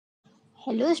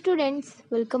Hello students,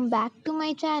 welcome back to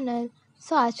my channel.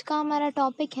 आज का हमारा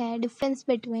टॉपिक है difference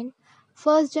between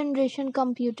first generation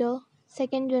computer,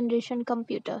 second generation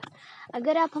computer.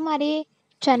 अगर आप हमारे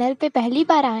चैनल पे पहली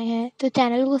बार आए हैं तो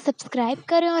चैनल को सब्सक्राइब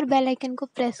करें और बेल आइकन को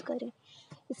प्रेस करें।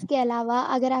 इसके अलावा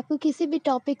अगर आपको किसी भी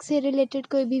टॉपिक से रिलेटेड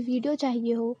कोई भी वीडियो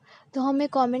चाहिए हो तो हमें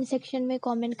कमेंट सेक्शन में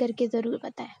कमेंट करके ज़रूर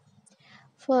बताएं।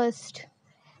 First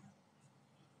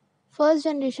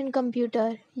generation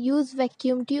computer use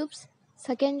vacuum tubes,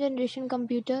 second generation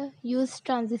computer use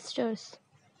transistors.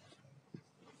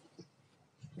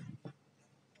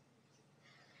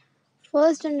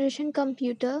 First generation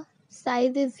computer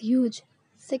size is huge.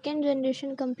 Second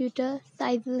generation computer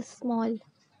size is small.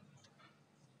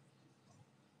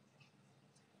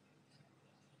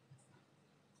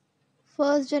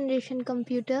 First generation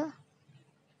computer,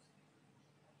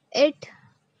 it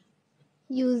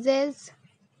uses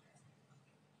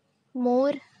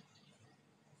more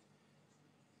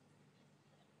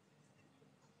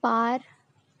power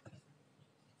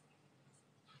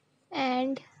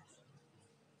and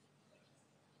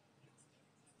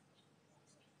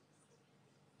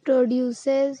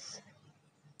produces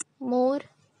more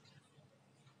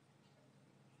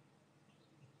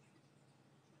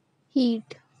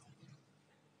heat.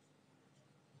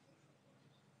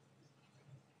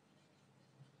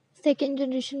 Second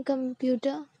generation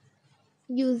computer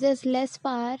uses less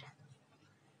power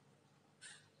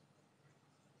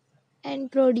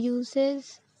and produces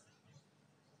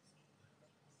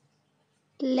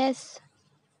less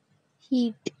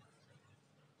heat.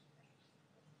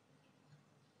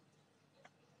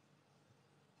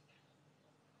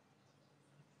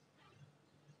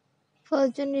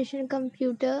 First generation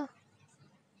computer,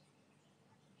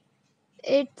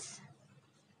 its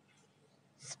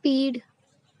speed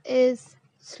is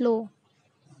slow.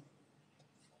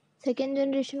 Second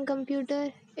generation computer,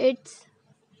 its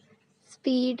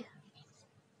speed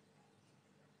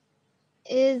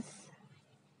is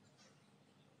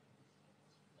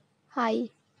high.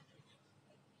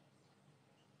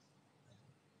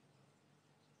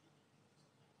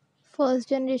 First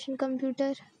generation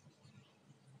computer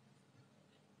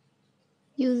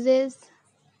uses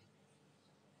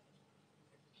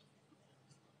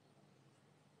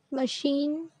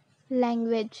machine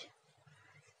language.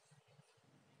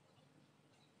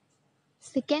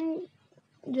 Second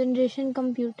generation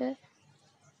computer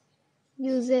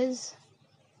uses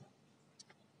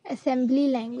assembly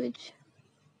language.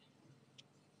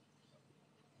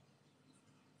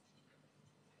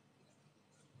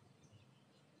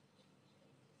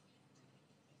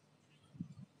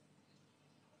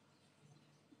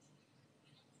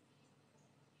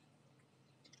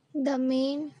 The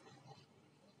main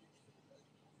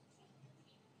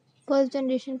first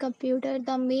generation computer,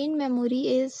 the main memory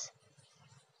is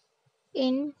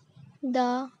in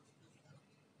the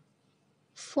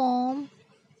form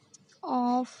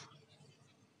of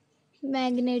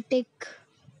magnetic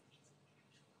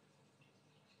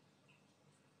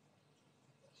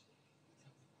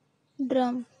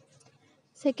drum.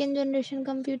 Second generation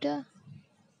computer,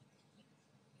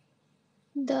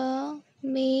 the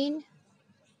main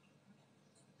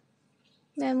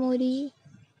memory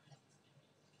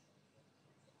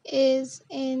is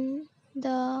in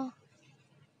the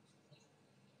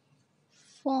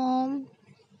form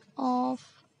of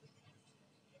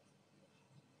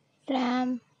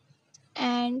RAM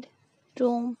and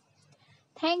ROM.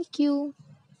 Thank you.